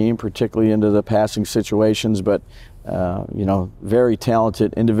this scheme, particularly into the passing situations, but very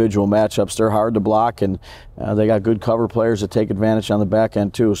talented individual matchups. They're hard to block, and they got good cover players that take advantage on the back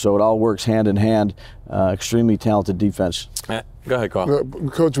end too. So it all works hand in hand. Extremely talented defense. Go ahead, Carl.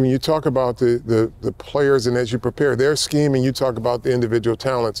 Coach, when you talk about the players and as you prepare their scheme and you talk about the individual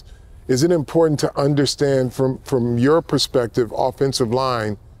talents, is it important to understand from your perspective, offensive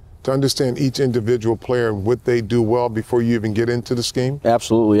line, to understand each individual player and what they do well before you even get into the scheme?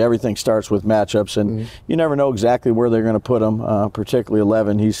 Absolutely. Everything starts with matchups, and you never know exactly where they're going to put him, particularly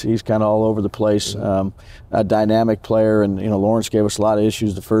 11. He's kind of all over the place, a dynamic player, and Lawrence gave us a lot of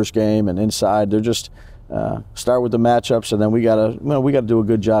issues the first game, and inside they're just start with the matchups, and then we got to do a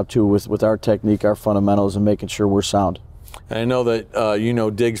good job too with our technique, our fundamentals, and making sure we're sound. And I know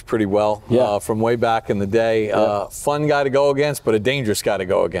that Diggs pretty well from way back in the day. Fun guy to go against, but a dangerous guy to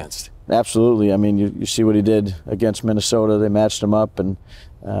go against. Absolutely. I mean, you see what he did against Minnesota. They matched him up and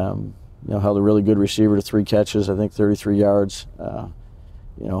held a really good receiver to 3 catches, I think 33 yards.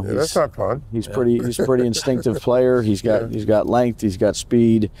 That's not fun. He's pretty instinctive player. He's got length. He's got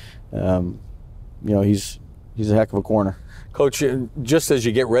speed. He's a heck of a corner. Coach, just as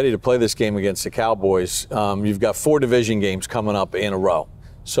you get ready to play this game against the Cowboys, you've got 4 division games coming up in a row.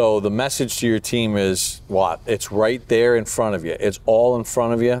 So the message to your team is what? It's right there in front of you. It's all in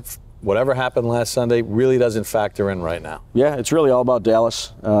front of you. Whatever happened last Sunday really doesn't factor in right now. Yeah, it's really all about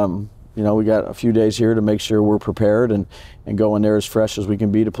Dallas. We got a few days here to make sure we're prepared and go in there as fresh as we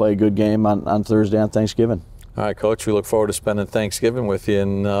can be to play a good game on Thursday on Thanksgiving. All right, Coach, we look forward to spending Thanksgiving with you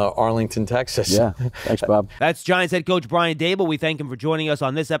in Arlington, Texas. Yeah, thanks, Bob. That's Giants head coach Brian Daboll. We thank him for joining us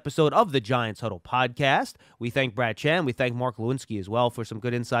on this episode of the Giants Huddle podcast. We thank Brad Sham. We thank Mark Glowinski as well for some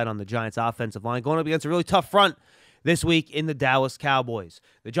good insight on the Giants offensive line going up against a really tough front this week in the Dallas Cowboys.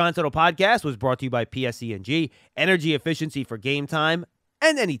 The Giants Huddle podcast was brought to you by PSEG, energy efficiency for game time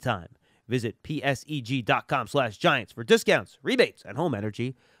and anytime. Visit pseg.com/Giants for discounts, rebates, and home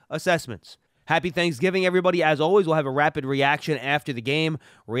energy assessments. Happy Thanksgiving, everybody. As always, we'll have a rapid reaction after the game,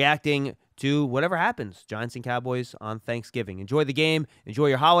 reacting to whatever happens, Giants and Cowboys on Thanksgiving. Enjoy the game. Enjoy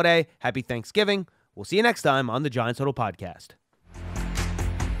your holiday. Happy Thanksgiving. We'll see you next time on the Giants Huddle podcast.